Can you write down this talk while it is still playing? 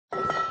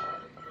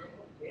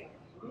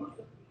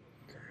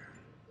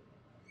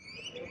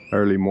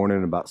Early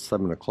morning, about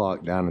 7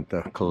 o'clock down at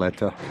the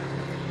Caleta.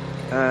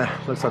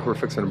 Looks like we're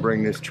fixing to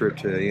bring this trip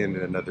to the end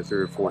in another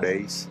 3 or 4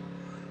 days.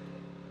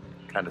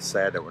 Kind of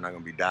sad that we're not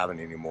going to be diving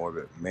anymore,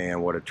 but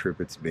man, what a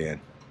trip it's been.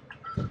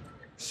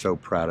 So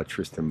proud of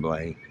Tristan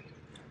Bloome.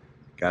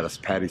 Got us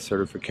PADI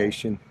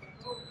certification.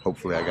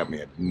 Hopefully I got me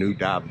a new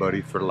dive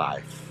buddy for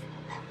life.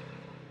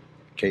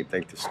 Can't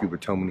thank the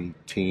ScubaTony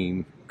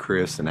team,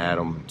 Chris and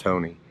Adam and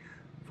Tony,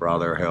 for all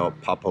their help.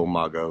 Papo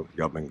Mago,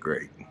 y'all been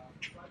great.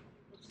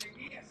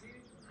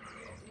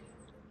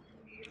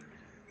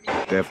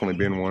 Definitely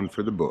been one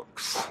for the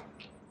books.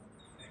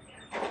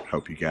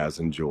 Hope you guys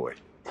enjoy.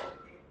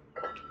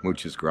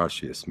 Muchas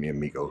gracias, mi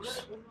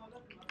amigos.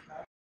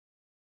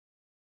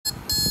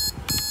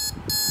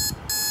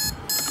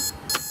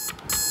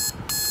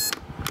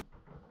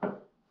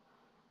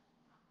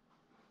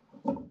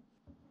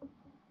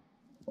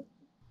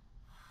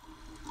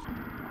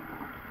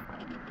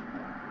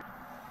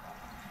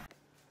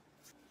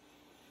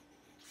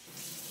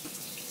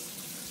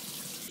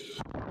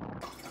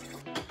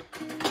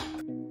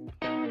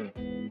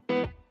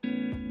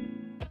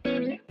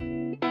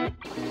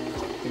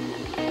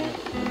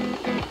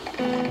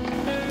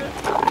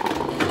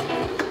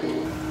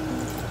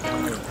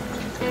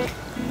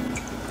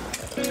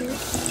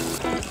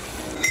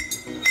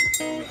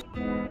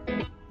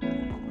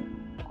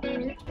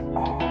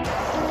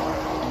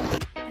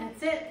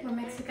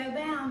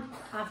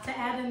 Off to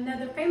add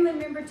another family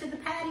member to the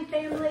PADI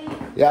family.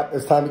 Yep,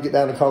 it's time to get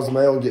down to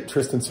Cozumel and get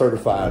Tristan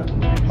certified.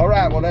 All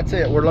right, well that's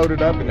it. We're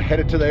loaded up and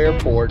headed to the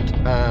airport.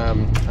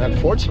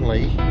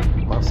 Unfortunately,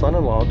 my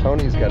son-in-law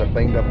Tony's got a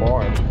banged up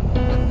arm,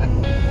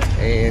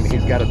 and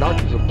he's got a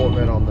doctor's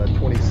appointment on the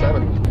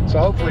 27th. So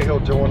hopefully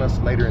he'll join us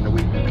later in the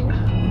week.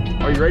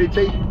 Are you ready,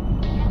 T?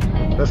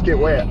 Let's get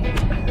wet.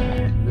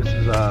 This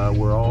is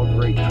where all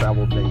great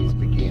travel days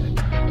begin.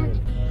 And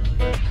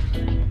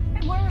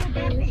where would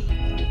that be?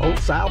 Old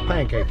Sal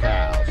Pancake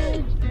House.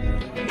 Have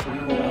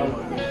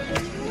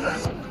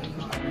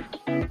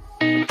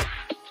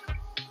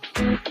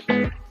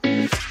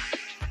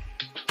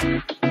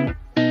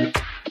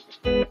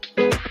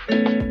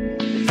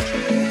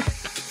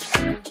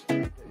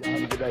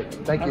a good day.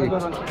 Thank you.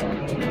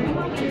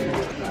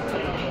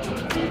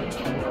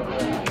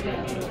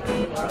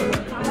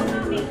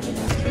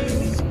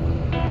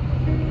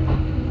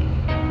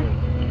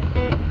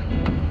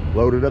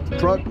 Loaded up the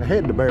truck and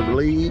heading to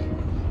Beverly,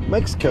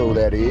 Mexico,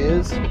 that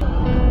is.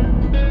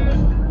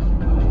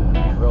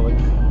 Really?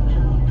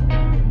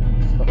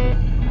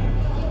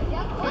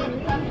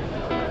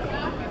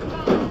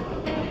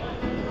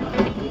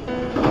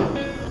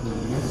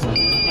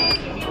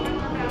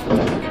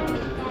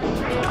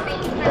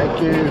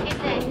 Thank you.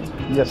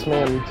 Yes,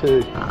 ma'am, you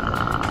too.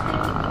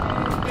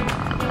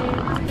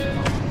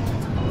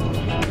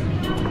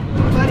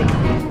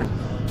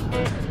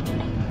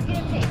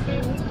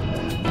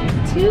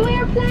 Two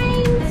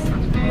airplanes?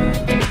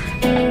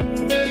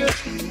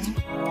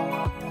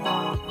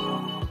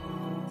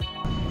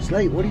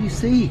 Slate, what do you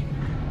see?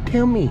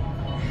 Tell me.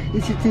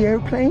 Is it the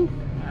airplane?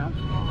 No.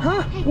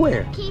 Huh?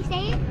 Where? Can you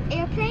say it?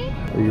 Airplane?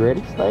 Are you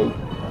ready, Slate?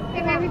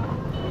 Hey, baby.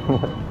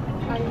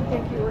 I didn't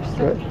think you were so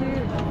Good.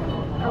 cute.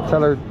 Okay.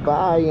 Tell her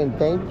bye and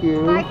thank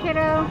you. Bye,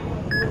 kiddo.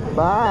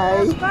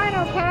 Bye. That's fine,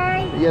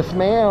 okay? Yes,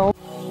 ma'am.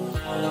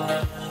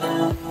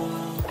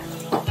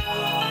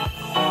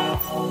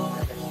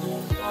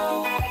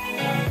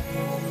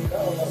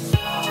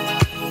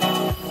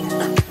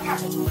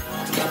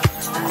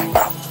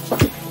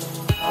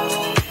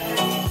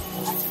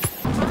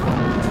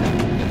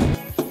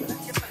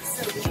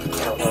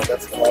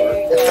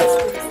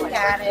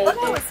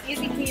 Oh, it's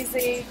easy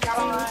peasy. Got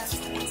on.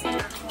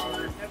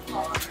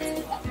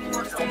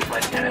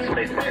 Flight 10 is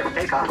space clear for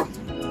takeoff.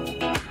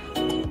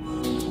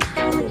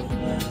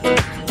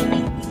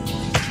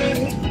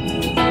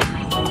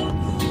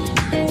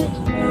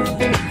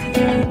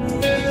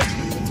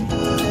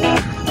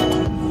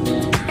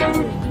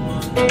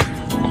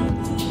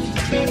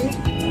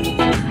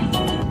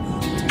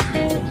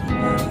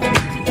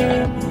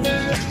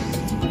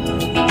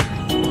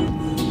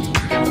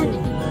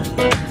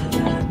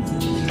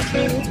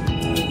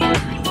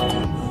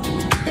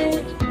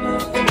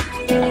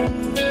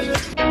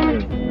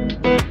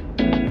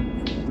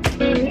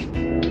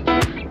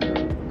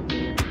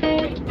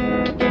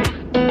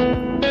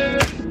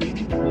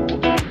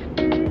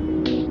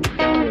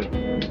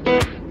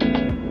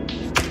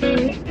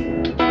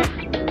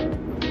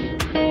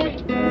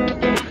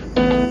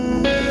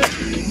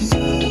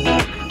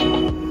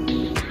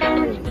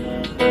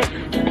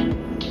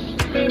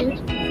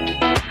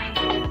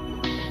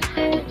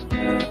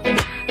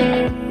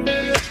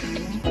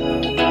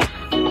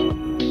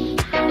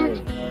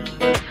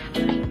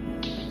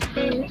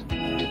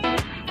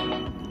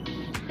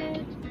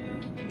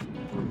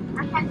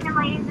 Attention,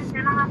 ladies and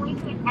gentlemen, we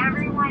keep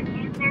everyone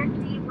in their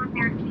seat with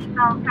their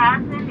seatbelt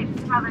fastened. If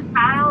you have a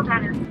child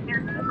that is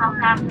their seatbelt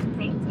fastened,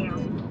 thank you.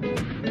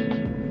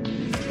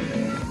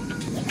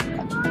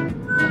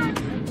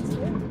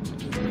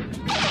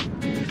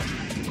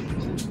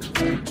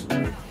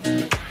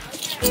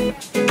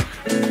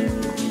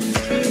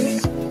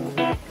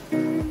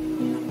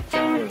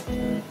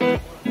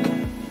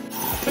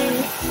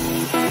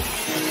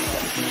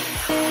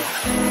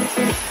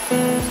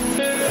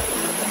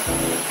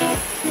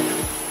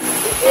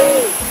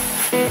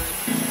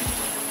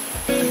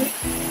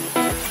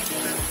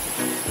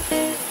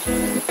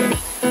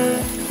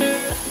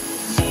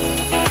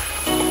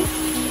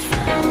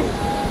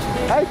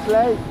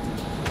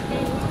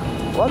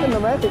 Welcome to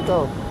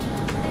Mexico.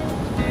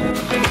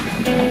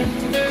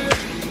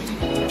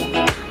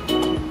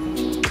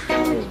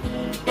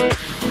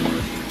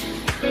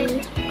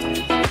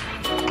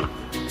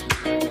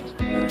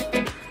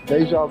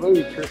 Deja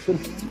vu, Tristan.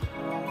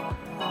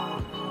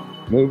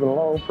 Moving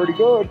along pretty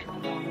good.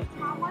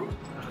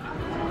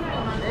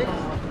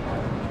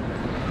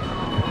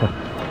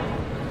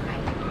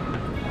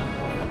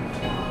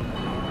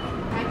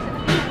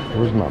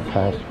 Where's my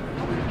pass?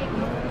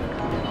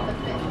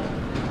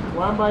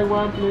 One by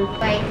one, please.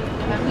 Wait,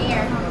 come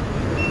here. The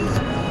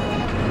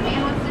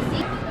man wants to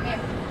see. Come here.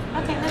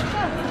 Okay, let's go.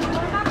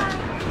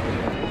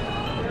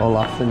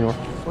 Hola, senor.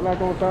 Hola,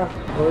 ¿cómo está?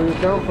 Where you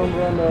come from,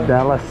 Brenda?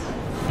 Dallas,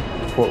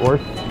 Fort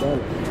Worth.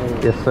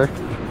 Dallas. Yes, sir.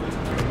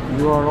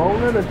 You are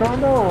owning the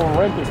condo or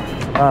renting?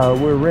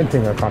 We're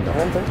renting a condo.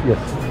 Renting? Yes.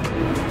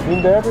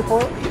 Been there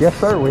before? Yes,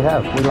 sir. We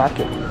have. We like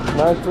it.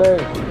 Nice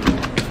place.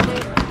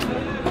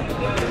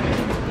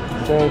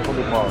 Same for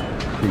the bar.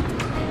 Sí.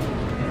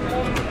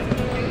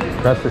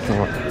 Gracias,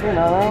 señor. Okay,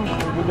 nada.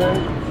 Good day.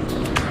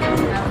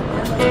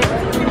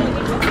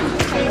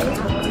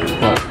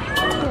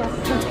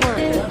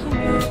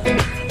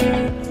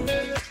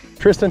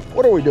 Tristan,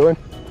 what are we doing?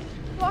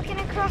 Walking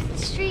across the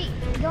street,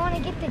 going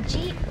to get the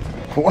Jeep.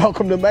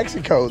 Welcome to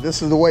Mexico.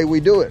 This is the way we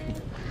do it.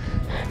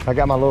 I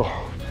got my little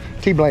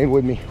T-Blane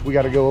with me. We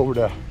got to go over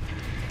to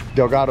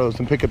Delgado's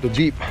and pick up the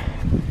Jeep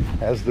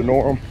as the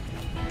norm.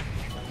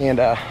 And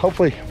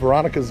hopefully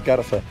Veronica's got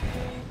us a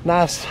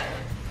nice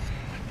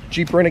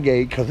Jeep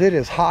Renegade because it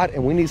is hot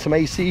and we need some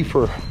AC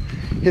for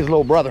his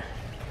little brother.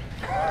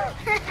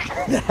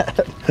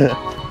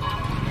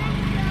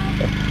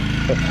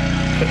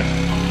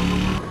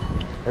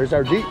 There's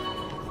our Jeep.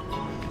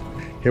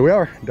 Here we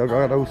are,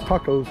 Delgado's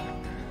Tacos.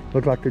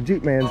 Look like the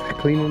Jeep man's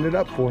cleaning it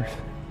up for us.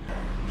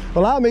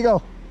 Hola,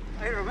 amigo.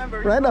 I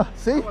remember. Brenda,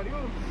 see?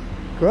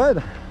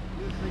 Good.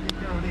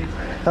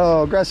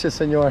 Oh, gracias,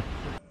 señor.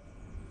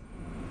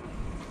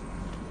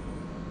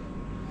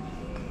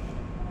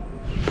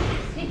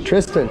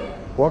 Tristan,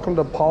 welcome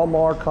to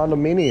Palmar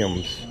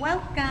Condominiums.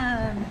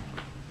 Welcome.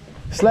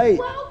 Slate,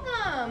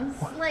 Welcome,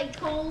 Slate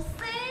Colson.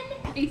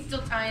 He's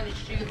still tying his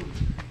shoe.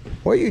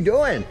 what are you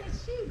doing?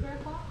 His shoe,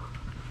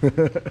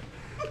 Grandpa.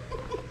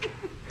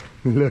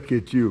 Look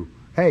at you.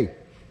 Hey,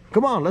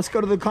 come on, let's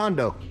go to the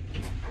condo.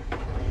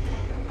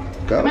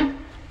 Go. Come on.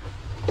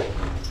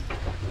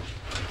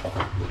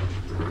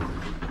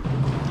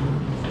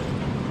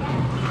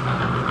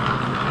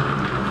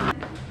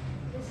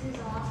 This is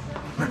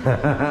awesome.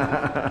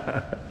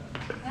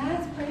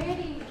 That's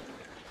pretty.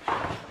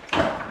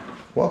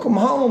 Welcome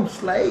home,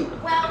 Slate.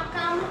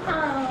 Welcome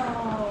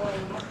home.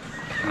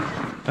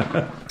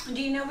 Do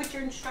you know what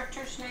your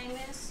instructor's name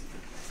is?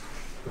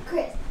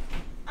 Chris.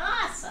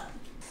 Awesome.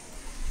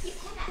 You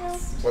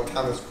pass. What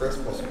time is Chris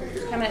supposed to be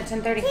here? Coming at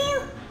 10:30.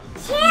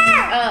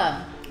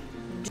 Chair.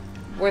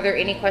 Were there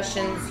any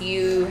questions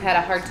you had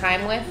a hard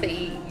time with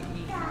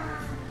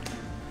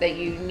that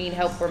you need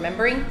help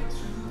remembering?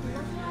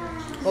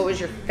 What was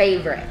your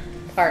favorite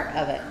part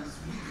of it?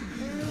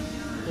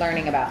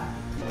 Learning about.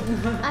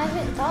 I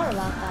haven't thought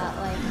about that.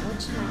 Like, which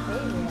is my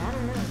favorite? I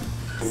don't know.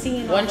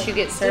 Seeing all Once the you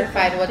get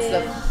certified, what's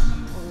the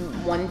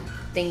different one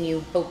thing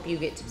you hope you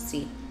get to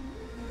see?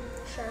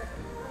 Sure.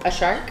 A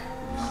shark?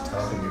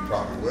 Tell him you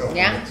probably will.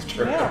 Yeah. Next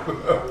trip.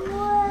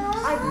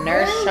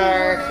 Nurse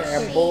shark or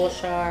a bull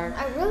shark?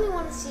 I really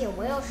want to see a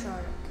whale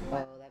shark.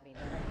 Well, that'd be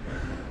nice.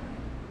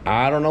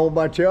 I don't know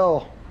about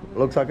y'all.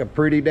 Looks like a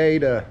pretty day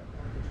to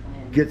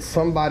get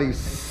somebody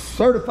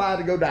certified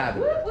to go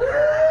diving.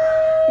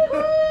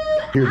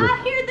 Hear the-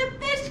 I hear the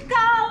fish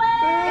calling.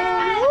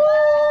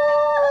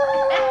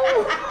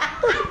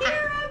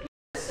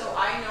 So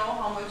I know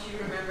how much you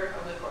remember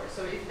from the course.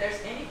 So if there's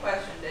any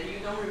question that you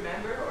don't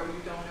remember or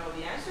you don't know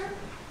the answer,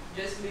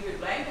 just leave it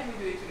blank and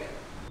we do it together.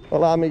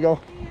 Hola, amigo.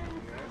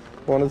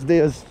 Buenos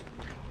dias.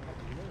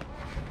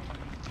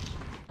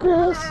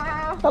 Chris.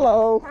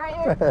 Hello.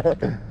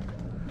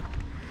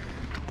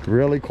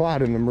 Really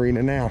quiet in the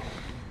marina now.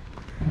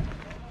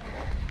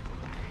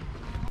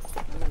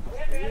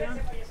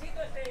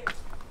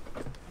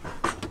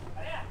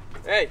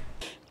 Hey.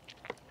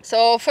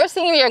 So first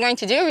thing we are going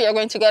to do, we are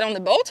going to get on the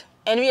boat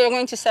and we are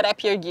going to set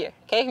up your gear,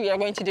 okay? We are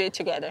going to do it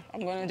together.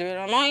 I'm going to do it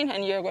on mine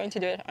and you're going to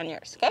do it on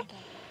yours, okay?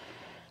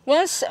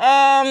 Once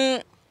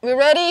we're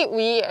ready,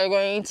 we are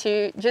going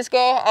to just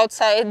go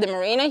outside the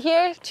marina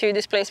here to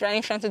this place right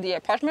in front of the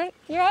apartment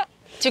you're at.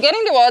 To get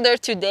in the water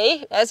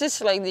today, as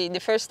it's like the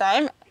first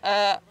time,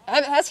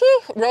 has he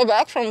rowed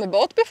back from the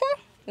boat before?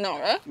 No,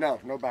 right? No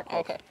back.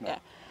 Okay, yeah.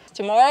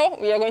 Tomorrow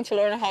we are going to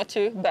learn how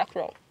to back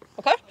row,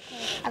 okay?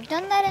 I've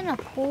done that in a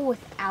pool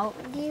without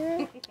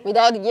gear.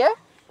 Without gear?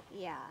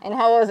 Yeah. And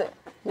how was it?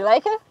 You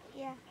like it?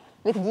 Yeah.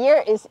 With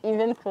gear, it's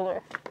even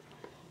cooler.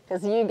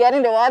 Because you get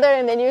in the water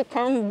and then you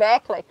come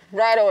back like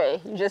right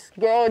away. You just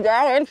go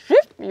down and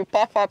whoop, you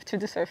pop up to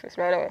the surface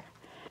right away.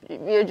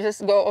 We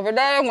just go over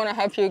there. I'm gonna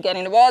help you get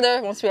in the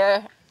water. Once we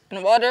are in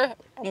the water,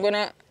 I'm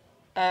gonna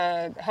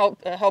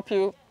help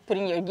you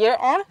putting your gear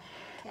on.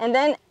 And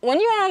then when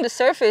you are on the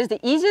surface, the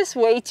easiest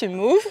way to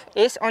move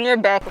is on your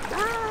back.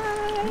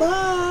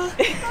 Bye.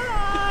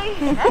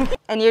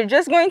 And you're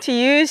just going to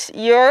use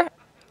your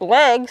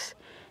legs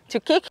to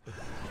kick.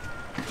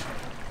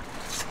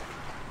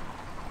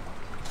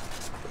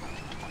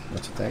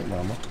 What you think,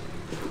 Mama?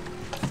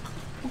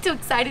 I'm too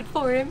excited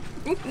for him.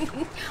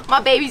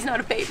 My baby's not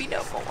a baby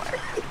no more.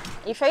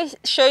 If I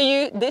show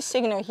you this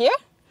signal here,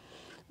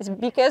 it's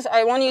because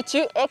I want you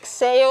to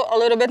exhale a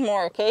little bit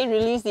more, okay?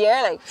 Release the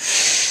air like,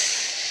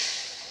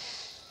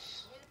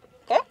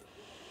 okay?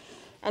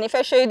 And if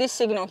I show you this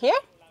signal here,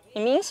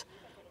 it means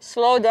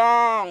slow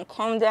down,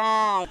 calm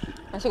down.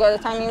 Once you got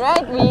the timing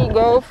right, we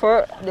go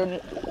for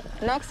the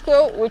next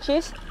skill, which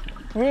is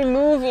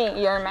removing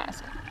your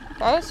mask.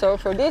 Okay, so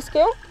for this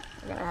skill,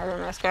 you're gonna have your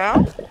mask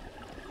on.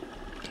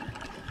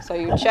 So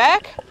you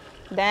check,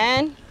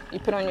 then you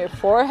put on your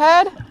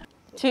forehead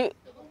to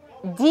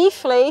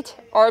deflate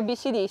our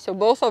BCD. So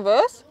both of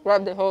us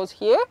grab the hose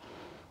here,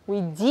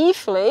 we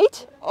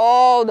deflate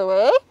all the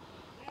way,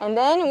 and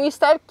then we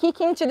start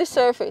kicking to the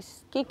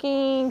surface.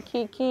 Kicking,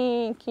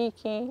 kicking,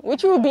 kicking,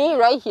 which will be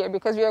right here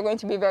because we are going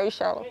to be very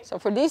shallow. So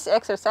for this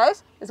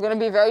exercise, it's going to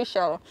be very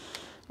shallow.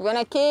 We're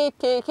going to kick,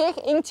 kick, kick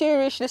until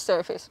we reach the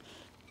surface.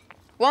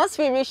 Once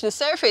we reach the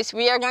surface,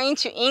 we are going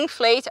to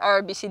inflate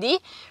our BCD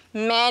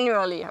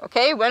manually,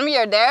 okay? When we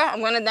are there, I'm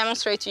going to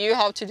demonstrate to you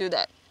how to do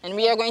that. And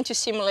we are going to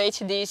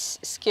simulate this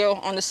skill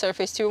on the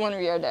surface too when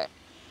we are there.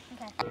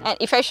 Okay. And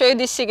if I show you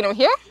this signal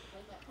here,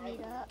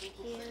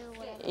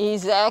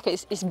 exactly,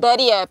 it's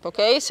body up,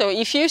 okay? So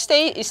if you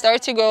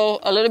start to go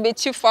a little bit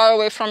too far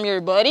away from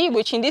your body,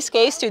 which in this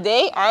case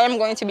today, I am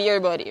going to be your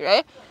body,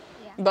 right?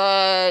 Yeah.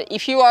 But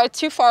if you are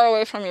too far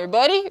away from your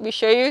body, we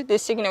show you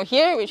this signal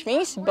here, which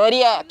means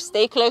body up,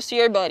 stay close to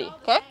your body,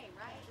 okay?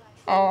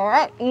 All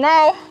right,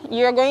 now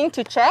you're going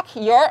to check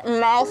your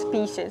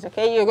mouthpieces,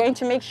 okay? You're going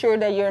to make sure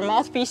that your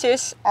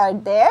mouthpieces are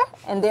there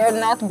and they're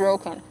not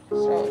broken.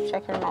 So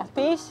check your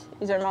mouthpiece.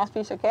 Is your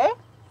mouthpiece okay?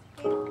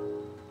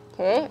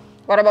 Okay.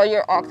 What about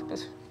your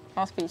octopus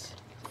mouthpiece?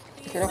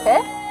 Is it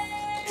okay?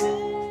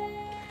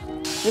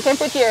 You can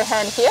put your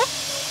hand here,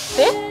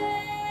 see?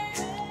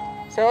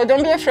 So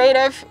don't be afraid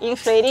of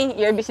inflating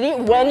your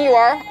BCD when you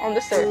are on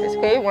the surface,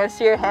 okay? Once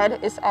your head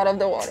is out of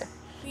the water.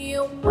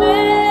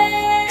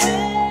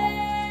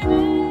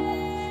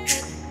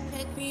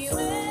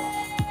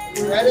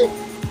 Ready?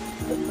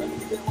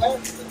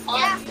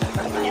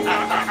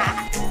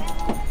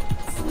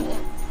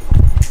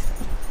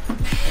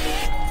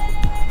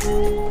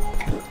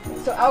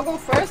 So I'll go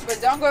first, but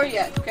don't go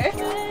yet, okay?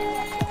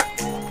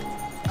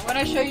 I'm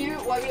gonna show you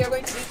what we are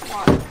going to do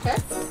tomorrow, okay?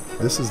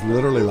 This is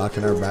literally like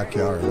in our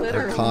backyard.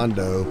 Literally. Our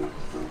condo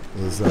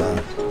is,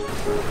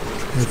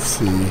 let's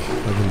see,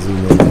 I can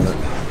zoom in on it.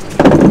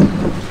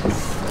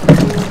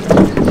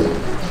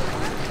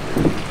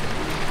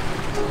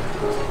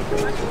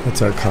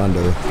 That's our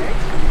condo,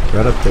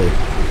 right up there.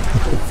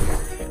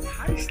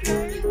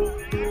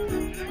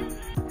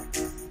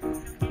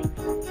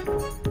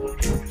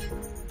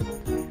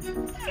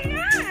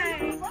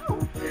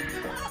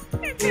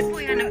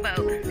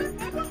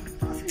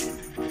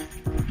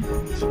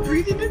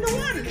 Breathing in the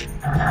water.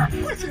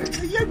 What's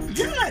it? You're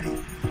bloody.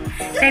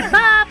 Say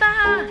Baba.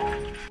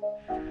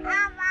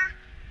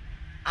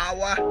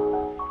 Awa.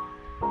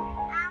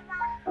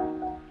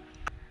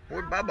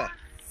 Where's Baba?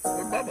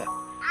 Where's Baba?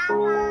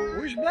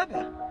 Where's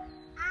Baba?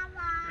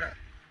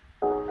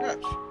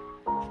 Look.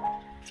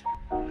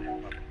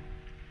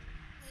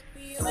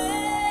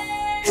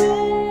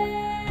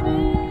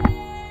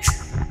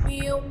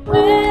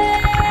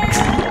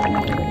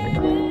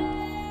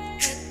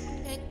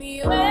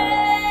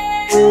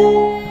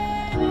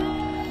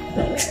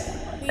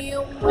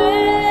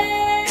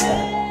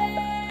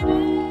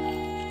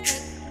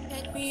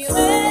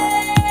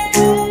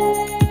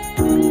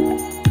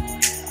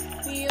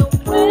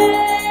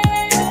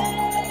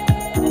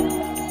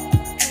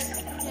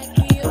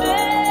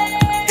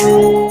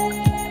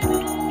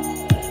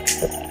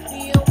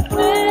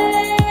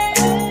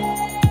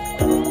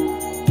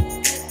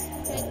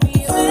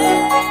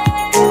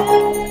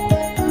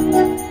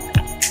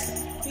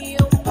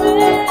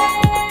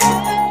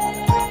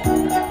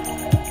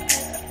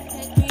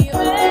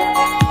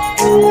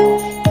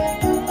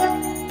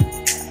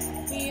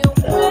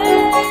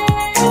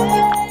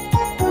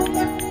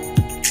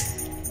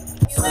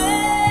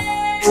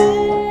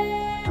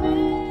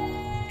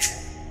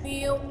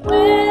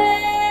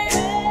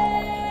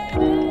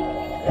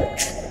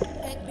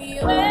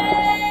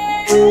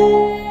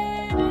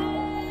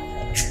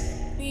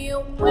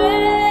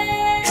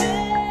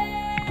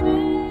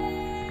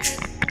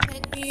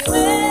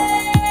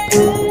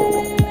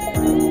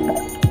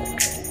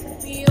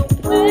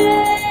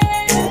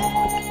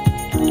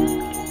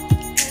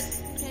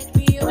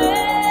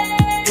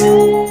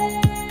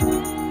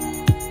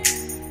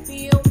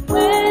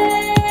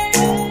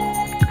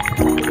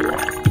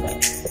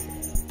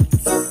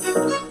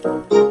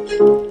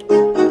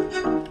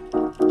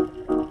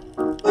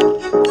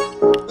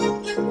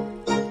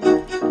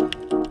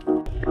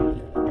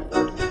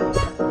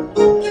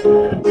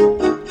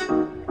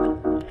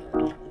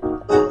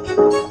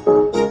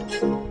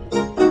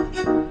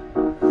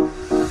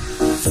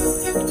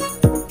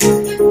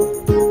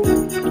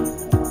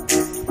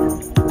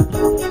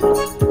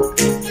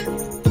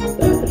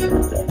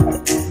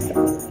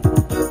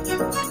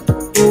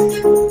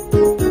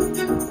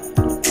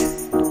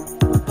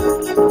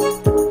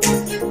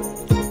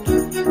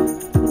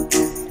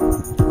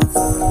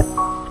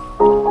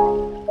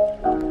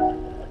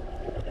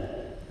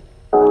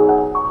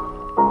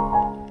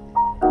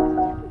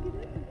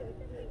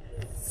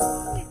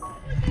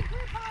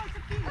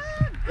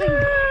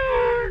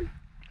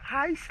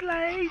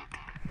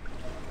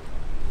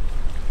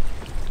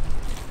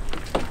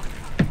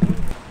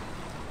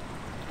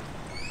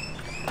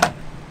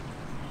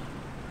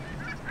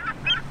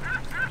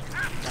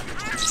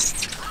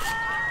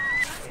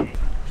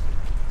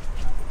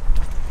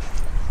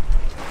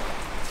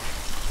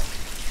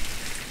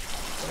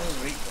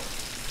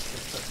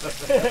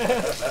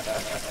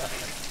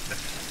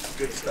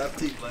 Good stuff,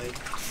 T-Blade.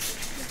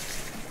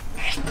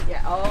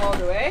 Yeah, all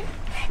the way.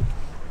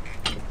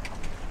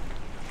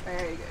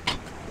 Very good.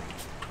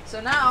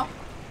 So now,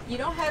 you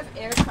don't have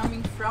air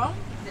coming from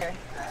there.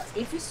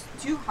 If it's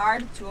too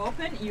hard to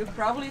open, you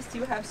probably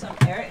still have some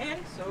air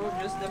in, so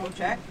just double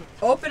check.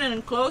 Open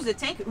and close the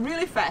tank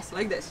really fast,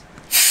 like this.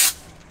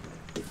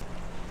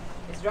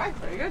 It's dry,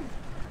 very good.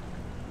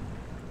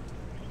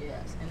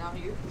 Yes, and now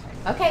you.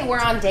 Okay, we're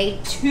on day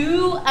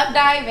 2 of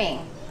diving.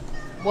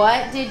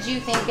 What did you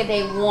think of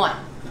day 1?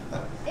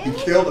 You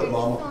killed it,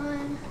 Mama.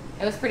 Fun.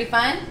 It was pretty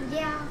fun?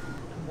 Yeah.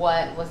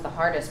 What was the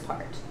hardest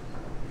part?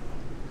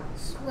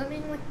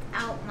 Swimming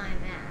without my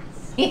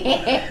mask.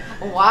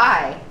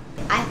 Why?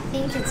 I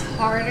think it's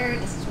harder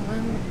to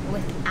swim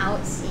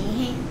without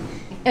seeing.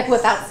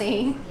 Without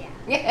seeing?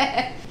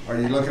 Yeah. Are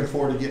you looking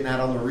forward to getting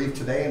out on the reef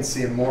today and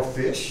seeing more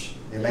fish?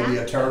 And maybe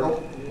a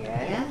turtle?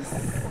 Yes.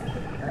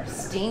 Or a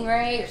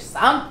stingray or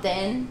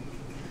something.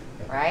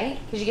 Right?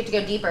 Because you get to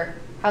go deeper.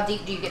 How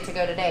deep do you get to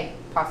go today,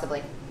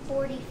 possibly?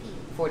 40 feet.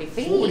 40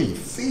 feet. 40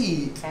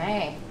 feet?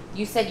 Okay.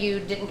 You said you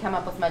didn't come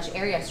up with much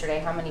air yesterday.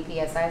 How many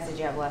PSIs did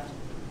you have left?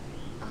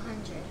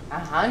 100.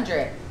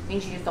 100.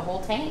 Means you used the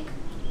whole tank?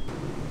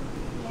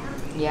 Yeah.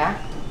 Yeah?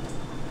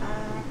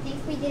 I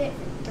think we did it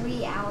for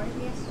 3 hours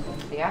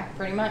yesterday. Yeah,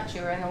 pretty much.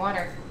 You were in the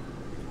water.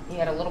 You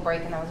had a little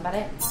break and that was about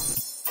it.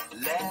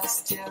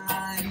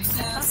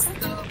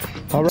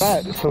 All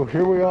right, so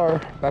here we are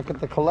back at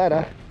the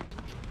Coletta.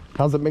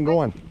 How's it been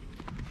going?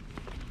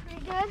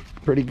 Pretty good.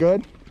 Pretty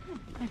good?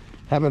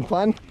 Having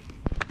fun?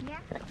 Yeah.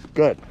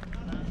 Good.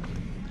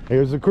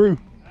 Here's the crew.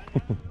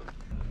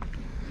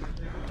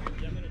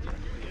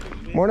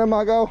 Morning,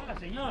 Mago. Hola,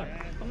 señor.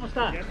 ¿Cómo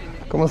está?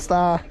 ¿Cómo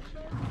está?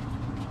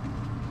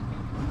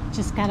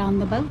 Just got on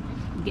the boat,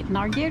 getting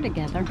our gear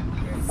together.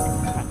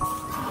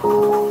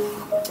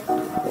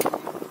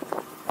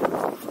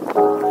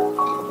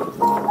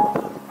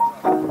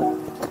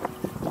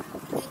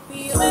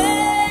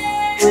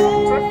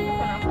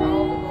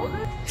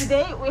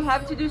 Today we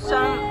have to do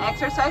some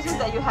exercises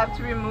that you have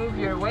to remove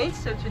your weight.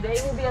 So today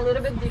will be a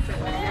little bit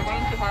different. We're going to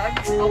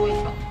have a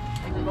weight boat,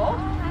 like the boat.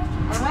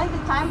 And when the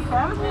time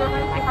comes, we're going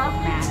to have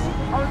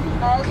on the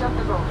edge of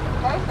the boat.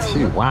 Okay? So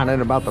She's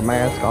whining about the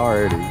mask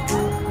already.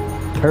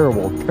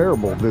 Terrible,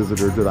 terrible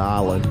visitor to the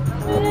island.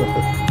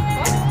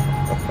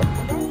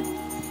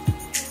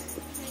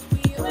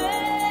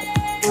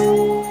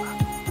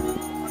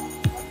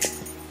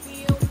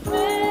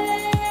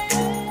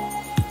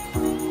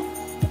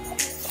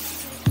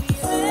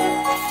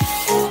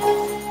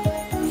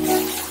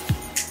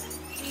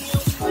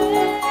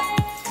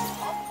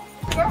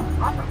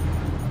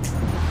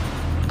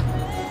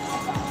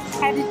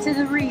 Headed to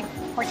the reef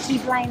for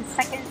T-Blaine's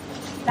second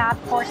dive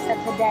course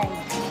of the day.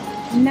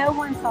 No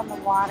one's on the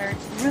water.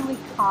 It's really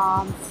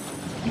calm.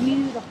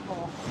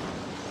 Beautiful.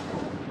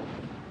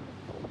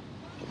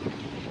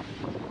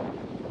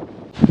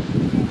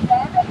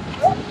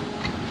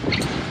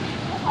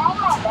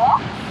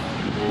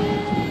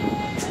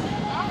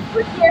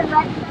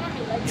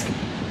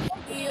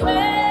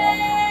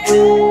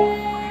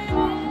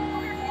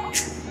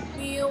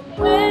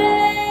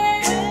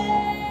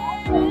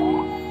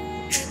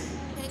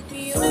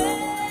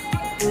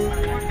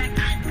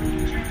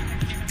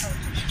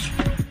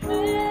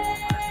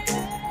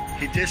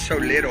 He's just so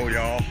little,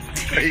 y'all.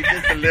 He's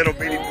just a little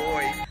bitty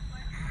boy.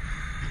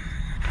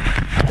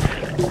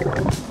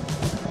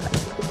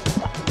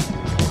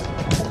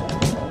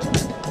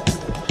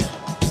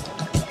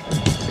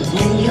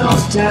 When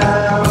you're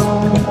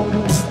down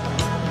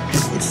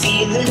and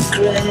feeling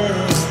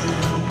great,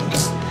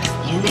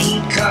 you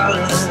need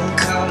color,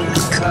 color,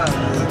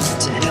 color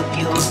to help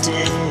your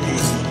day.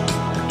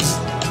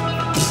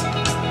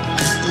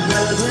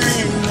 Rubber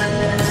and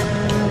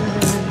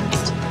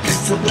meant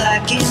for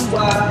black and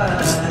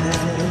white.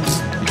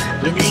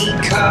 We need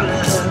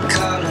color,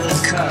 color,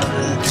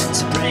 color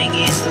to bring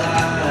it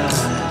live.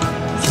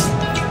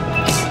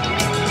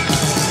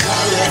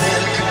 Color,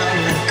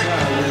 color,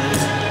 color.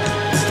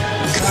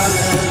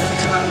 Color,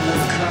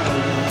 color,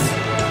 color.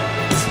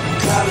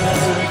 Color,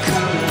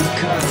 color,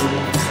 color.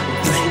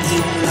 Bring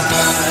you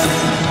life.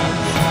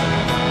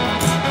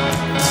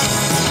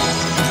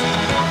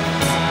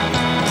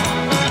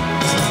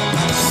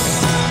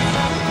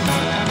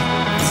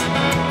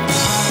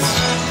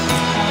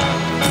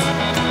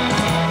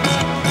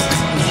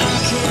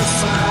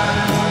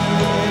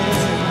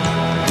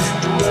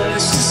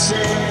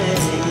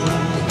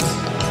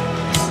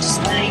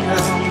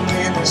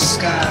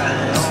 Sky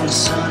on a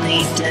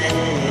sunny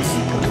day.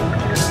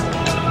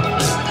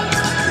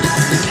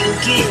 You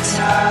get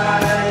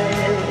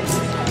tired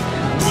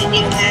when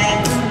you had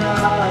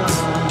enough.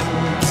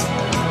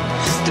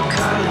 The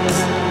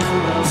color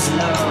of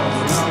love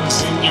runs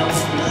in your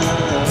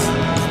blood.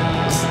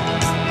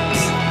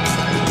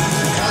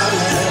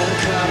 Color,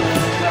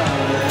 color,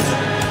 color.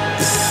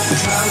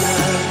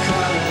 Color,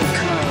 color,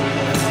 color.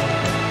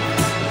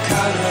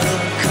 Color,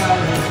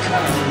 color,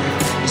 color.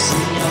 It's in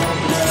your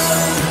blood.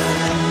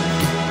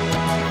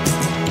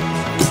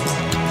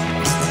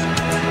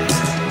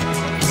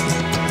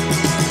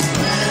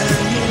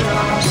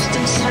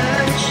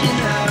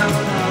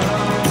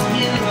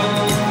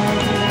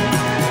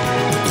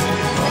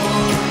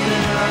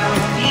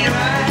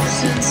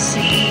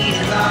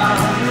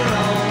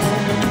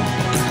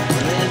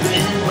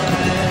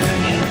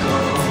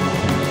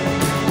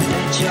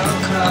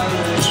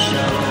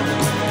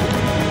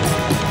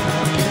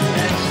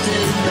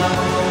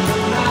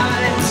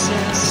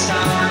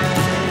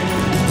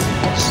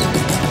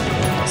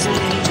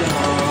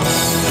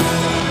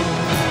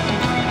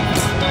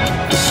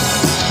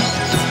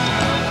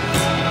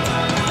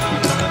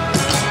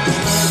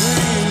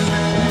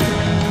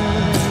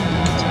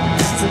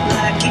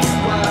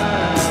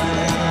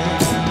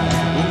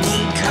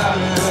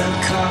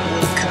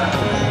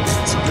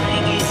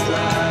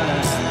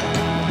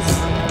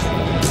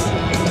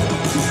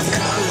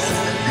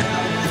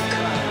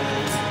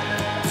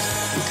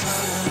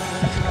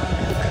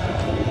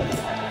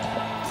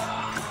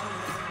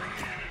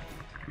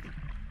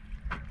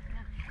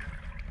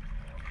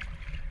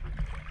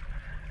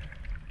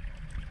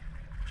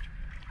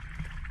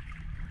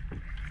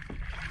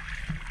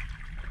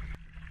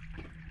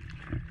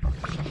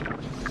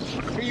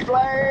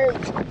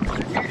 flags.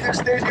 You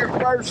just did your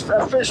first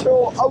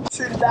official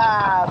ocean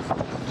dive.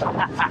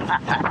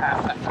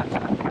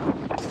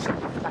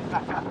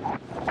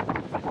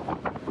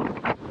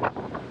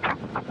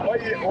 What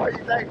do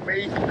you think,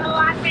 B? Oh,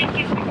 I think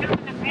it's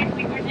becoming a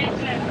family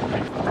tradition.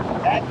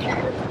 That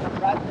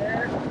kid right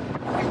there,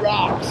 he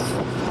rocks.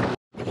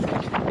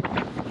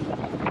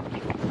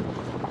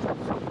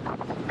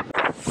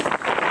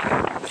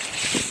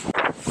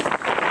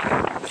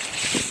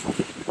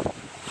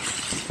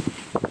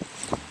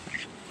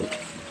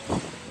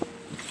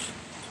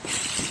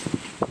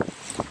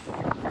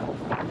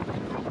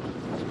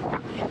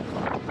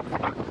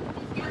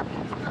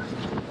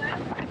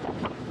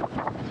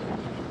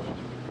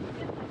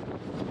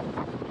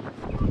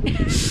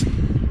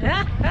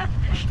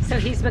 So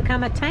he's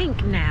become a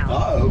tank now.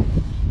 Uh-oh.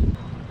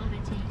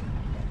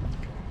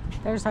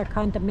 There's our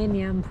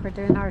condominium. We're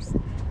doing our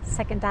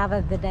second dive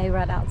of the day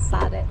right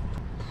outside it.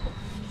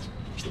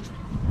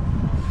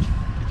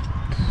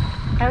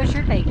 How's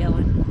your day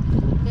going?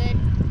 Good.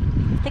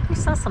 I think we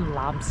saw some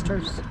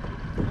lobsters.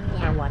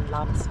 Yeah. Or one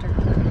lobster.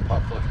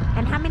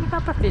 And how many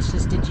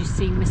pufferfishes did you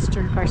see,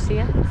 Mr.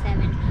 Garcia? 7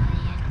 million.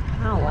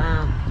 Oh,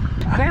 wow.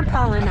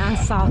 Grandpa and I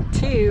saw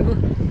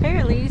 2.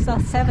 Apparently you saw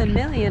 7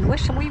 million.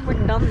 Wish we were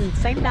done the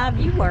same dive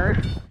you were.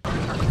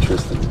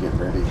 Tristan's getting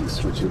ready. He's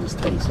switching his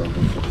tanks over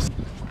for this.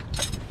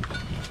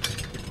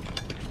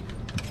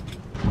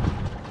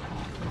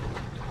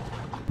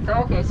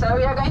 Okay, so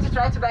we are going to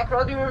try to back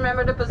row. Do you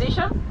remember the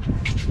position?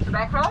 The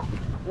back row?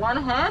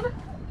 One hand,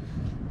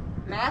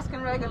 mask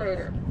and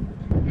regulator.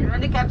 And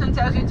when the captain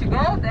tells you to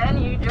go,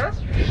 then you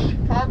just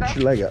fall back. Push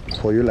your leg up.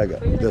 Pull your leg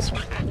up. This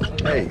one.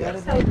 There you go.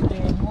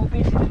 Move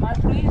into the mat,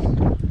 please.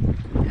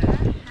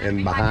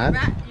 And behind.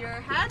 Your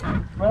head,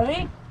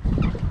 Ready?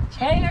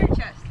 chin, your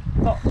chest.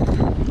 Go.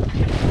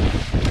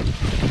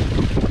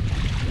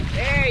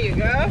 There you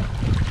go.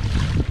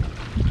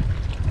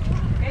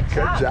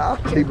 Good job,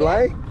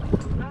 T-Blake.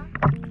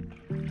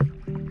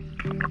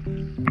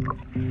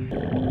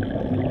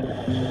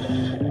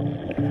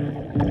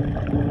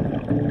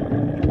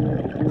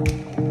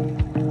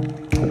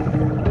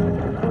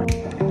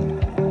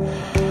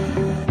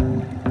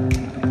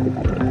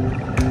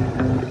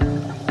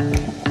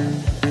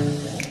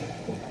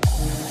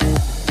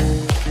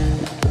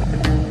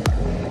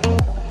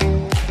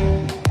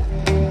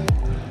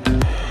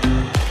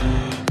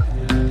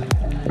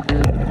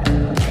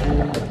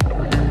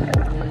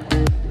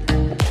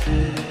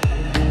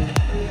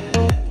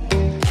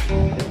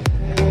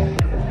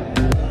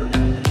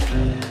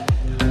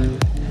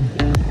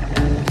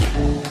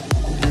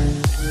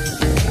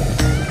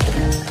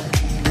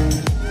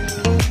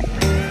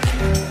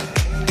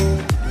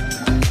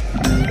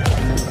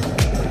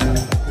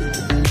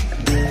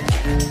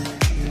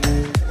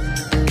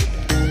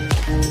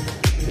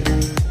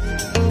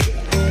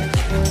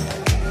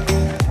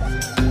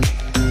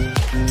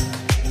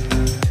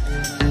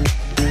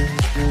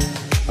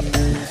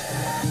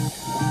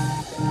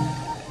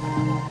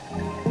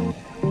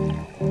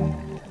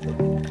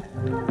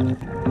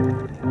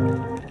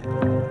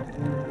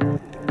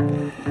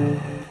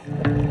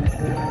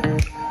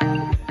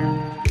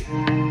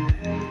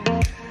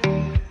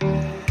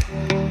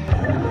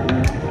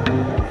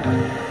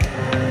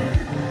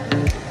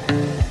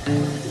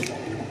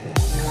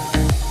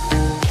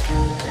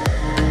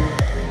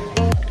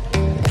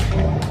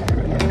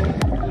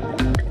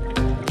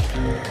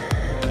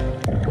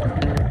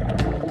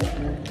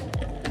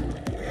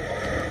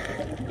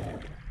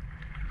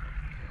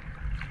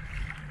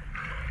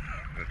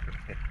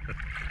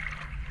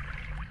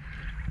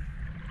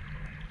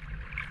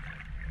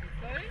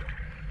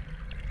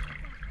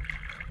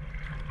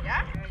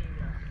 Yeah? There you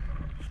go.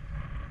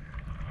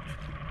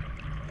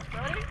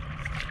 Ready?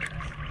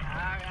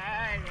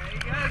 Alright, very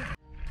good.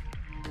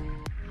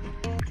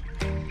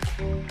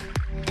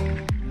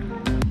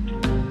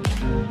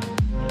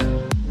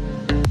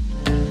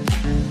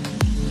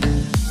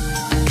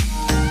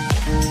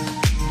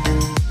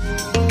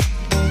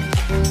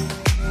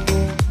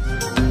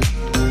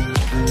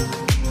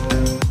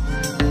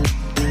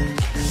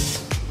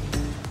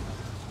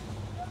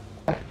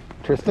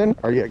 Tristan,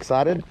 are you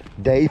excited?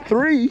 Day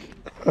 3.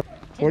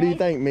 What do you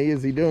think, Me?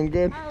 Is he doing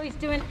good? Oh, he's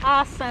doing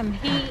awesome.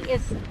 He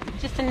is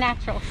just a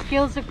natural.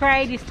 Skills are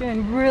great. He's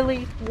doing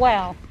really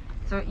well.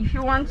 So if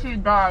you want to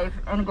dive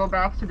and go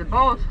back to the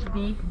boat,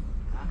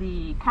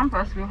 the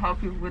compass will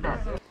help you with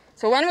that.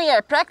 So when we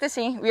are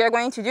practicing, we are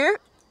going to do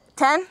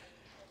 10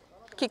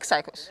 kick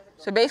cycles.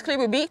 So basically it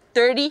will be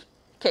 30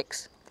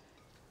 kicks.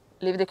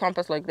 Leave the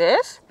compass like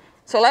this.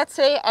 So let's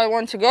say I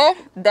want to go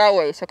that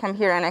way. So come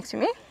here right next to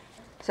me.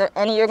 So,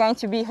 and you're going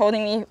to be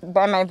holding me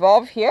by my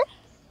valve here.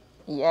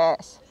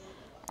 Yes.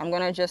 I'm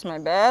going to adjust my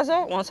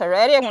bezel. Once I'm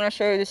ready, I'm going to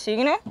show you the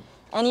signal.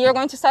 And you're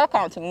going to start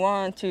counting.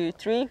 1, 2,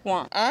 3,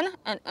 1. N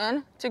and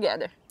N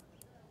together.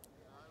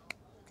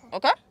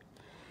 Okay?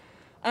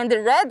 And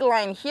the red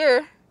line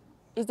here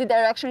is the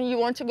direction you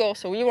want to go.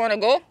 So we want to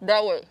go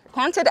that way.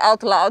 Count it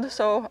out loud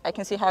so I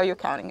can see how you're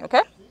counting,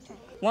 okay?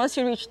 Once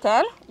you reach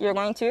 10, you're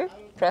going to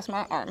press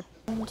my arm.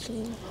 1,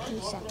 2, 3,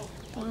 7.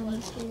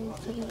 1, 2,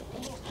 3.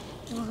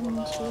 1,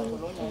 2,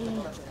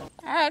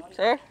 3. Alright,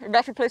 so you're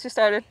back to the place you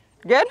started.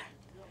 Good?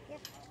 Yeah.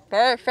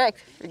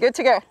 Perfect. You're good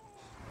to go.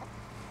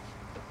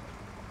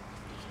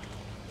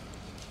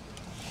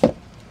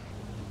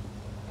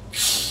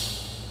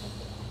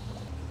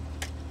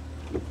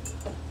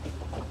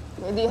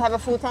 Okay, do you have a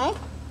full tank?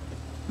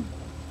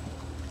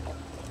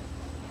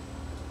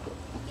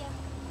 Yeah.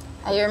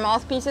 Are your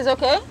mouthpieces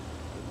okay?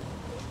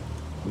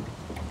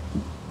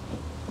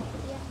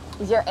 Yeah.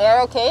 Is your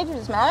air okay? Did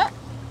you smell it?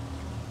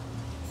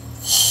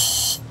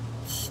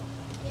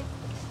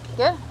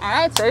 Good. All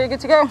right, so you're good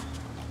to go.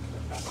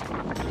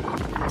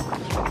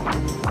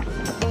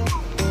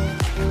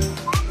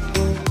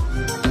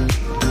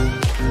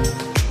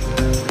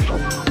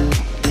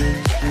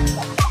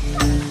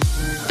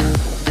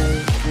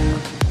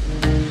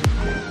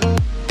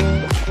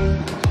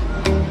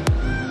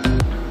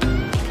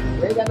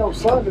 We ain't got no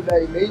sun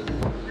today, mate.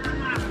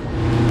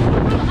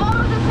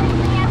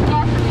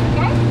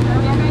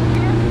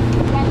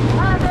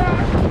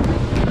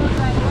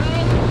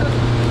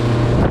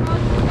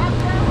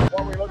 What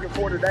are we looking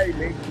for today,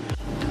 mate?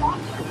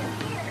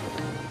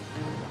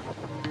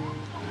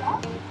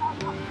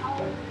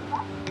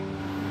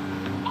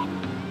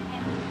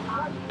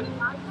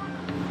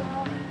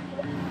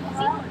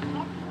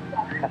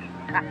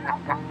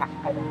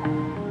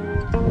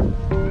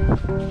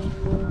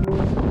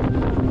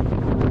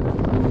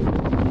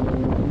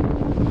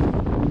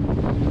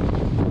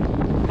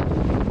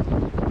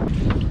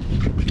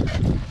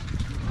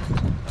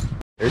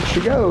 There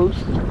she goes.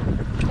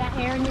 Got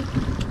hair in you?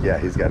 Yeah,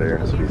 he's got air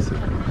in his piece.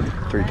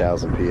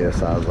 3,000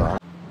 PSI is on.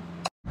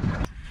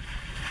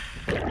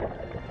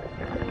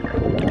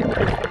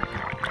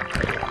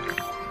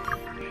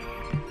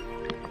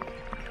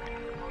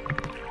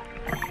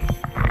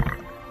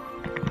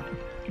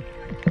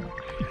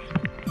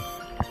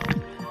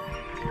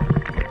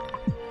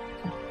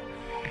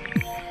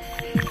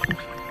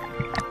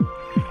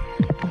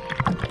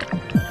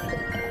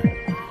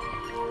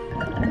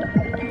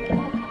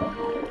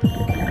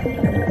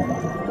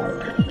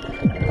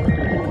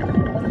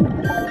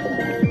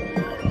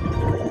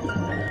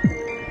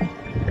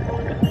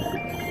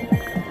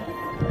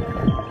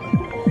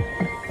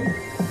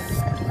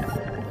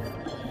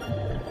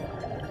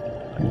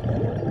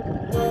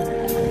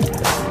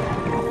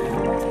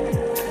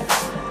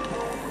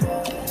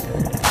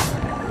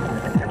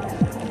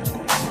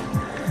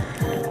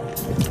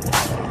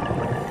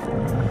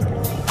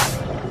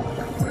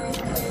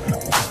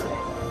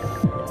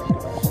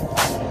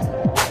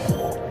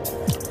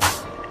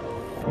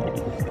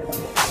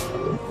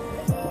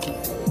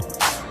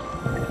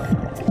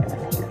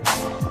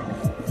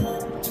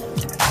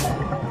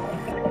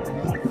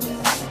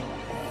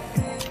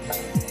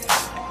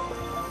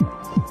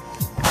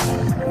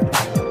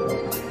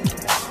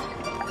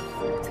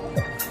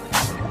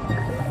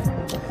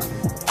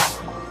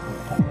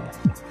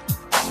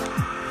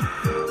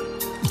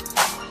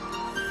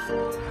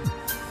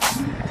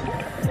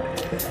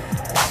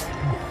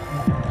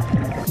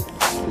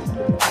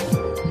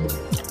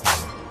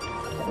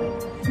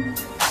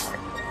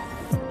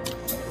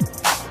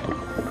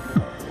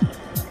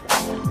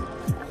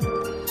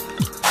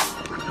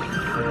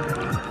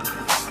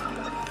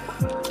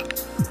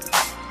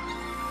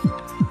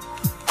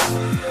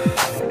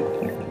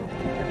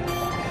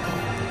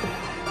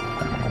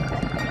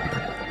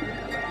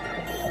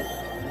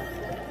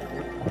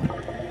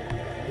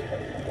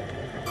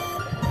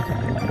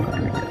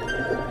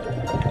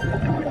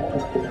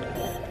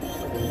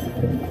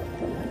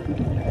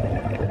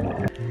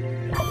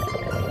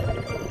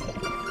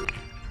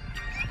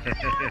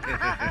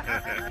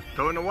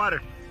 Throw it in the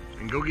water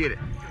and go get it.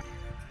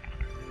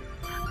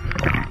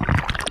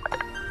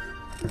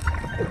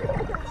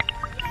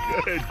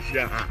 Good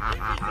job.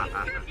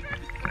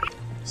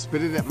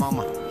 Spit it at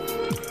mama.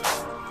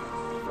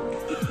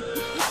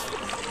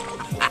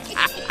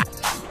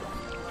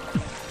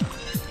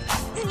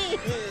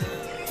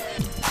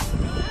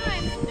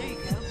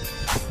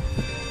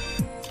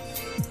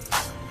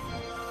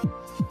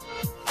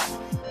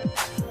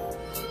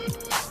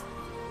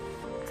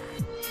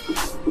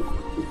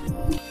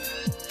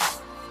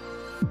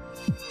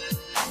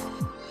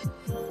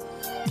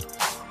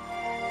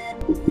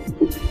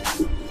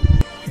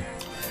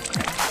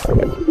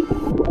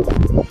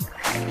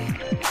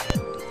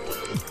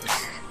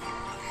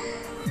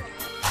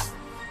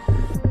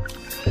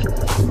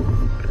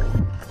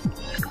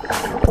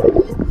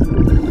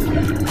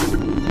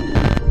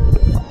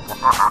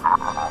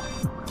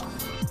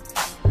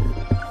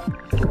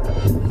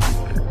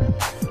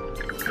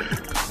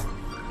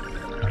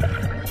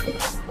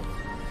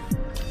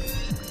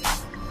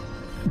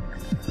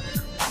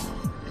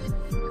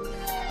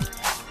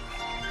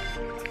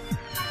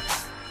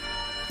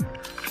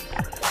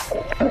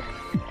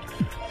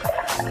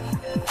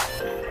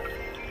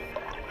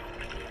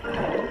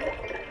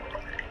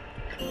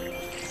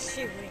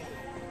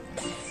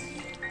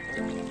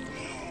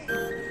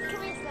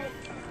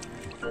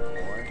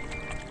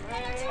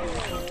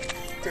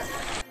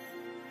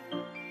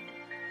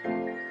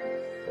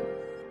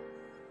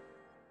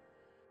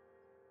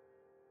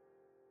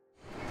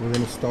 we're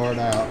going to start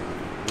out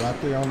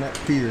right there on that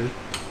pier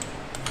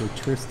for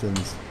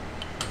Tristan's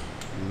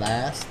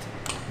last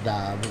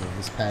dive of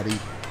his PADI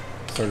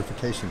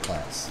certification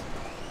class.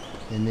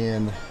 And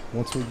then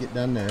once we get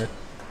done there,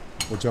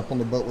 we'll jump on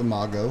the boat with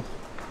Mago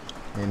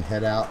and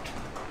head out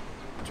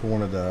to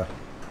one of the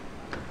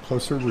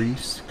closer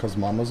reefs, because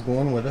Mama's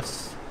going with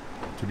us,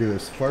 to do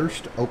his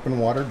first open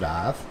water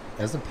dive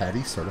as a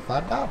PADI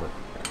certified diver.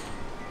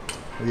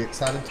 Are you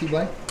excited,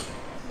 T-Blay?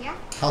 Yeah.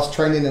 How's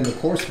training in the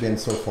course been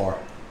so far?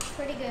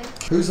 Pretty good.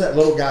 Who's that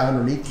little guy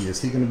underneath you?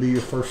 Is he going to be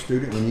your first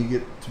student when you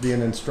get to be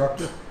an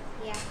instructor?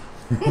 Yeah.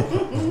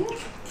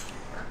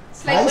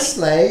 Hi,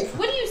 Slate.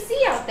 What do you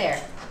see out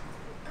there?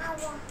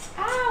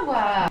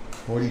 Awa.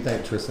 What do you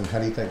think, Tristan? How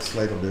do you think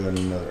Slate will do in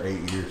another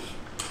 8 years?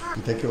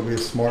 You think he'll be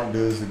as smart and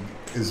do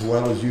as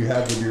well as you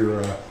have with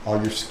your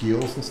all your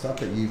skills and stuff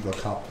that you've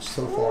accomplished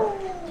so far?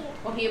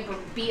 Will he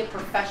be a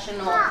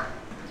professional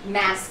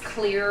mass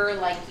clearer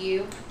like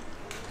you?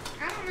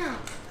 I don't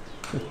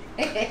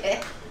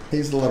know.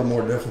 He's a little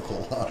more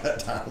difficult at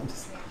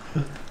times.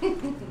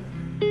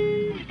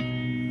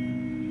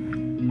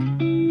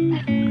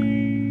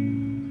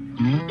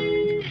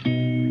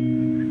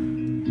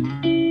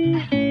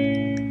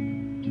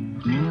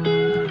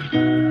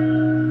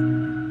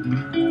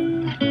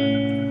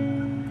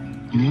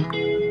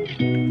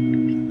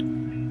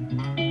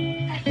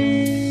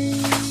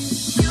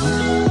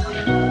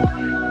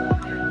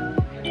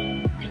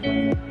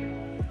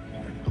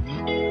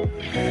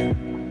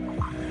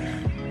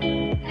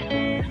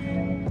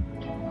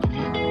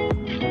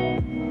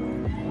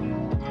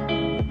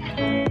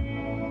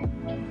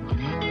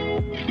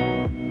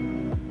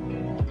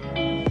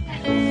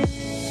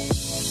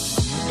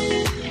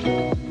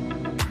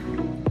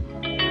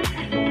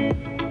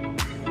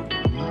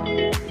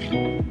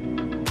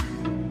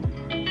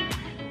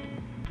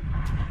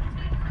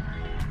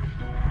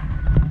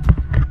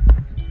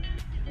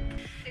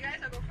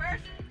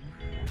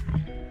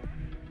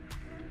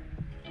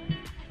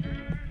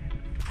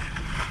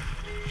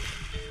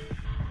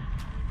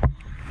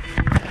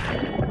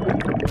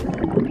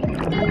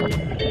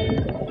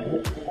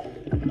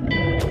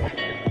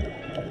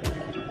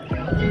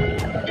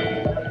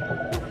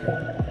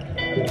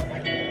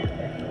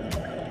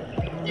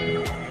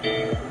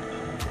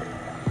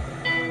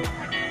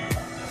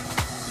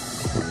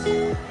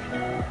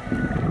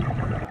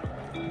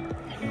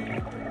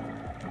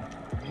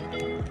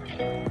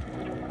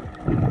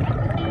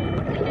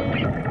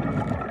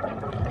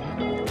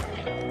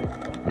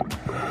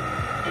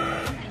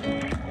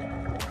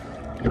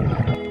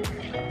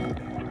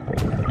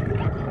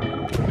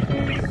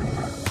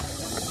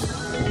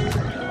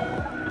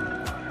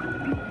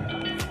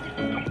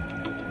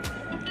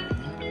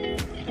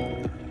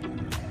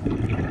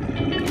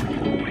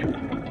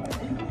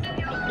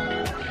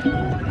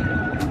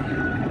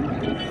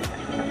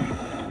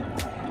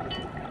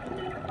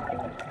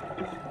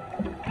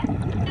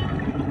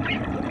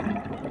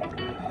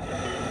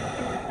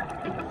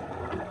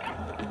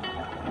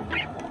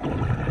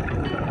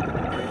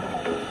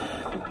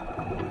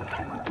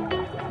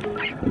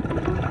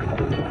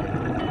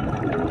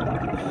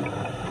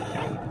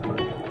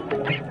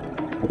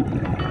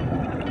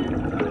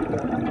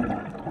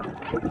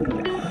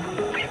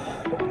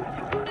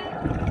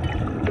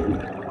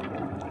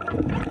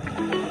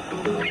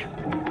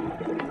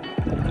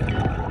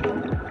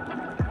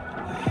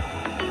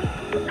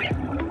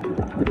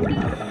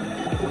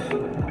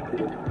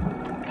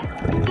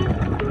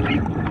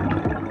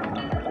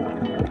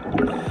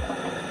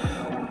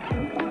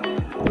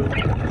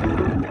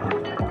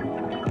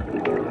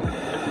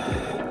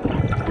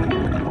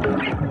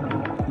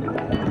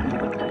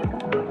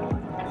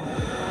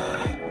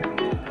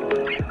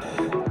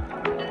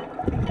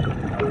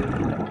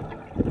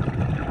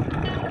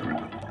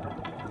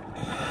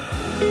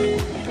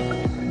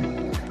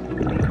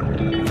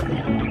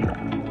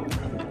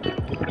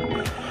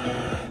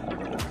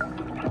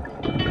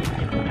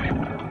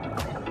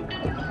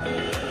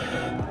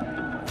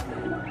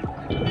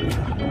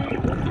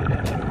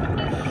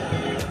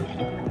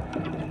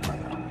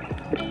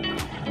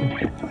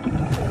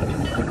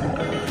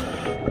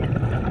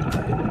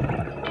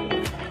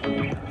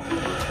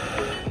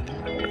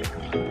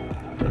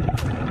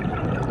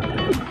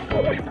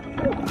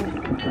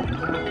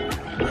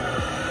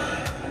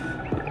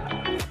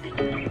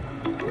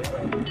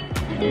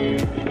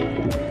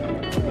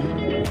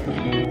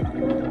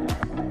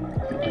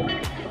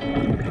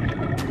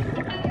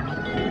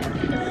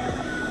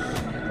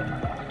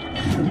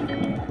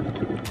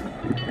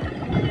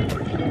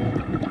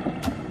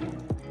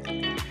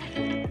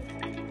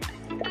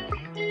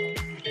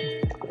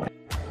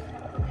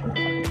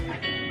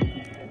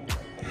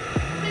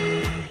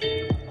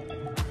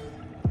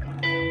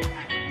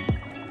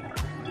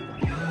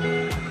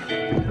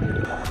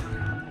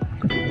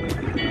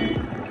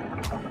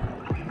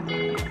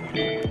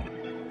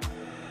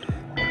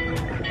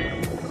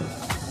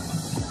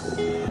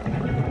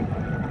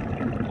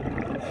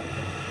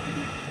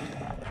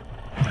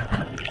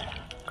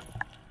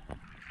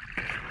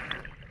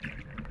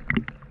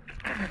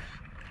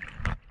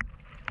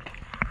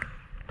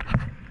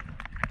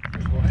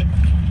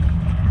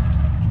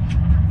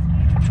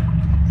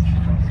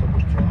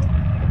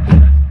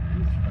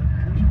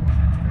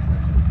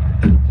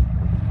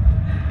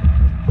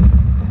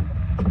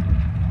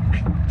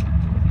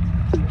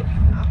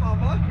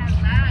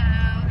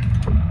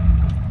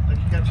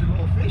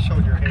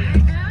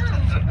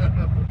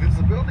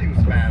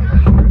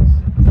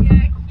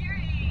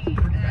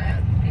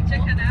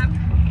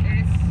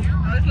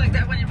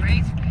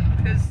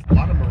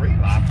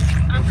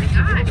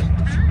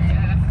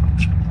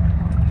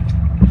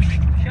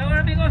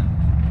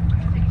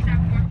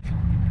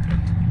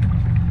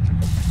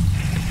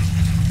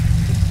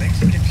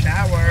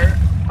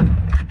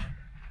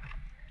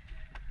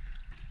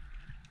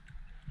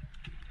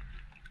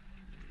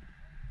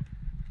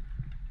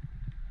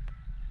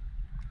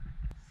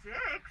 6.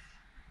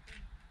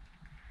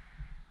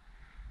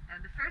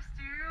 And the first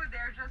 2,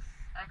 they're just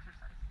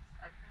exercises.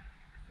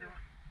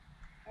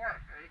 4,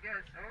 very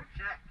good. So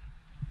check.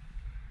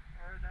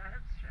 4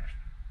 dips, check.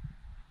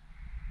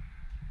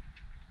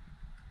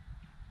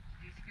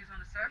 Do skills on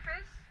the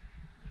surface?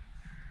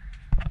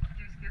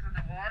 Do skills on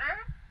the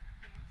water?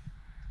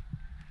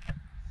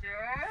 So,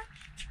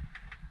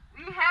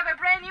 we have a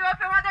brand new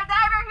open water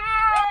diver here!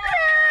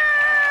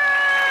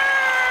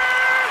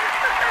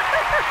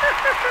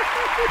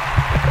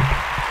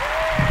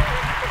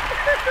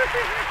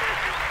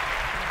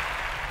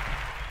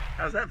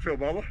 How's that feel,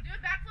 Bubba? Do a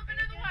backflip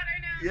into the water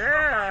now.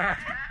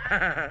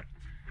 Yeah!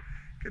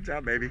 Good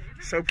job, baby.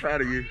 So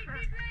proud of you.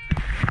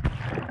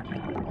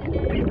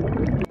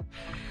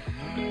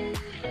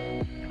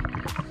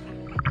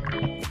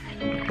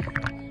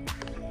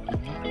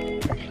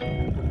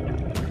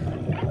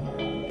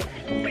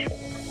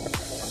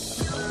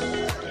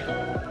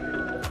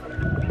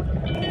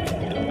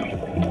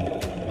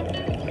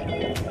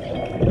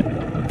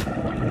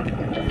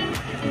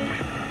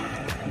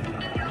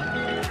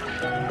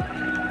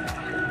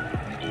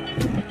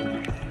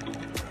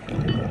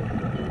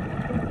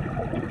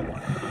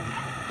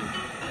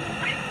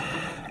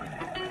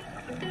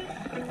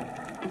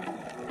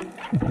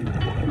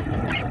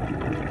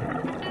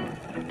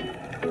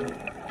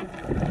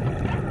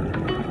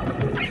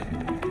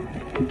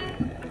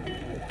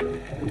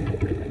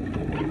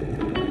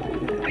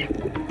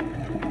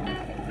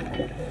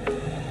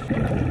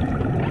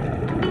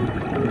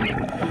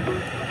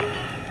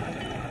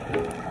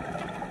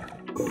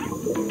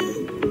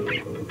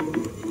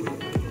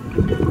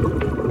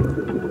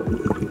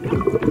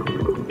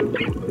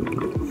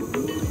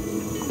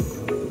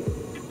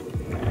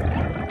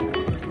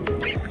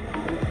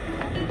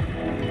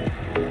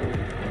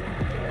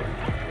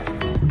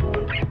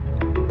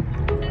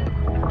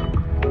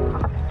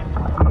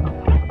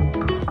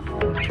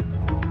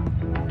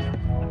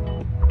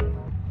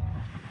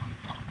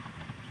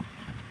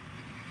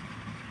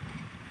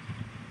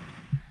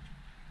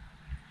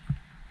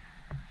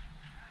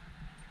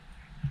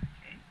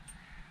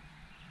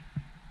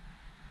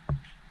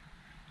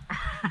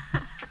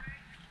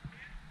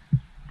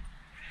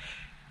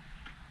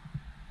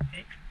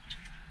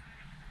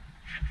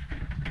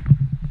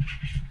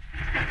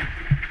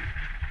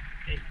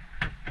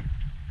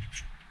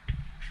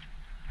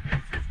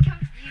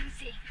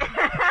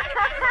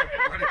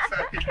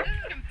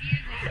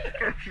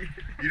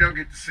 You don't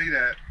get to see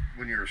that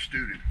when you're a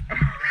student.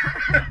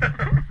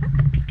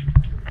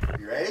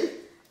 You ready?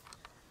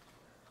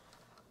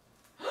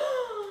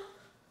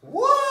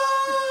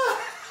 What?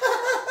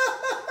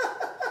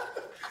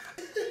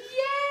 Yay!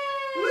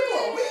 Look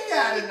what we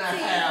got in the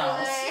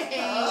house.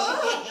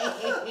 Huh?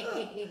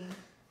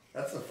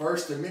 That's the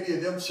first of many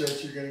of them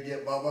shirts you're gonna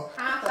get, Bubba.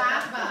 High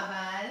five,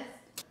 Bubba's.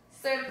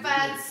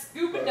 Certified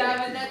scuba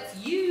diving, that's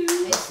you.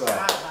 It's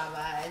right,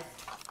 Bubba's.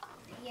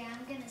 Yeah,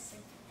 I'm gonna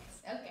sit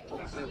this. Okay. Good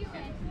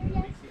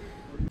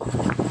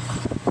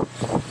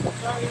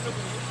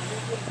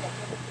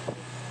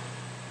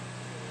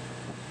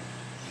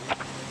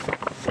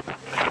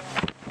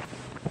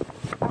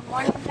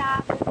morning,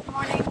 divers. Good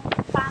morning.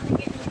 Finally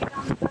getting to get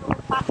on the boat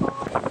with my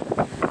boys.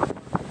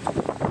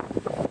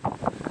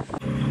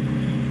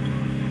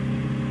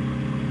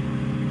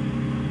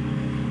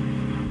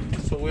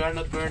 So we are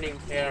not burning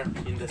air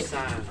in the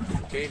sand.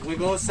 Okay, if we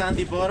go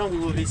sandy bottom, we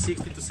will be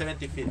 60 to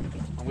 70 feet.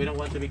 And we don't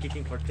want to be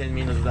kicking for 10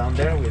 minutes down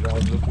there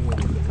without looking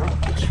anything, no?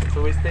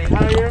 So we stay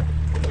higher,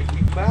 we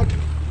kick back,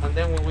 and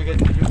then when we get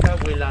to Yucca,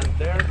 we land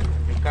there.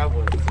 In Yucca,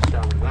 where it's a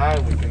shallow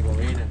dive, we can go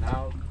in and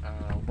out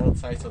on both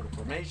sides of the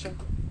formation.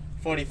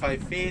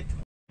 45 feet.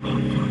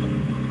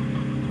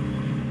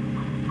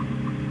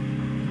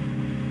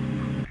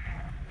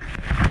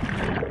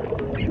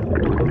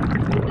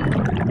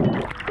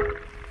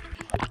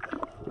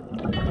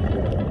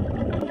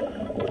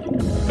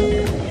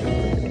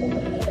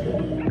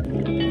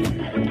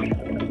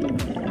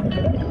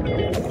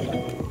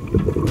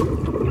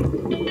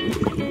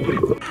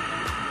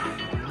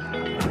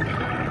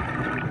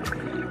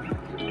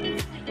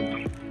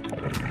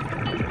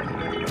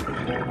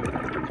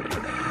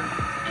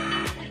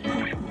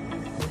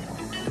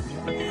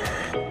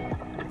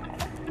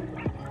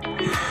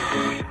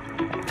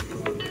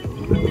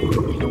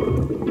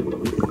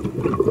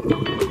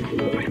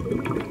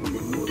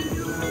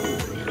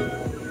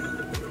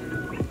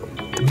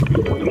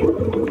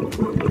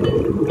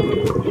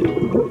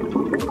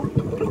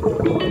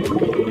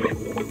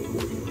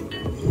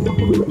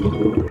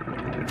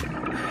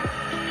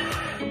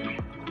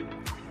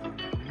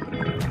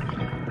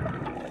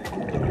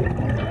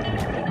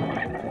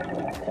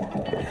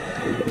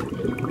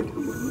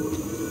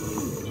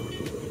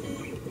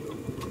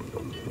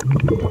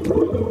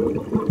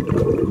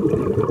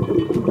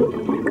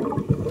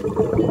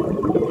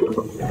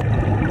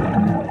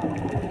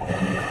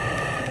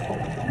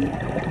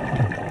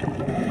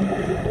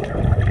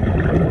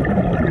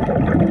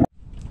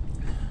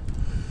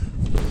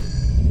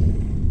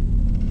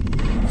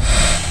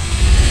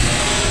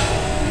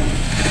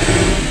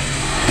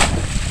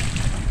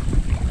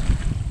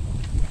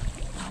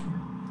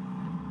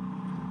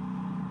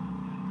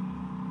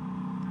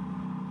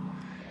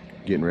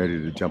 getting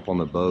ready to jump on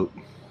the boat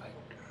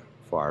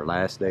for our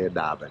last day of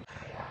diving.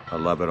 I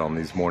love it on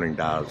these morning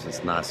dives.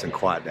 It's nice and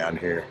quiet down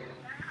here.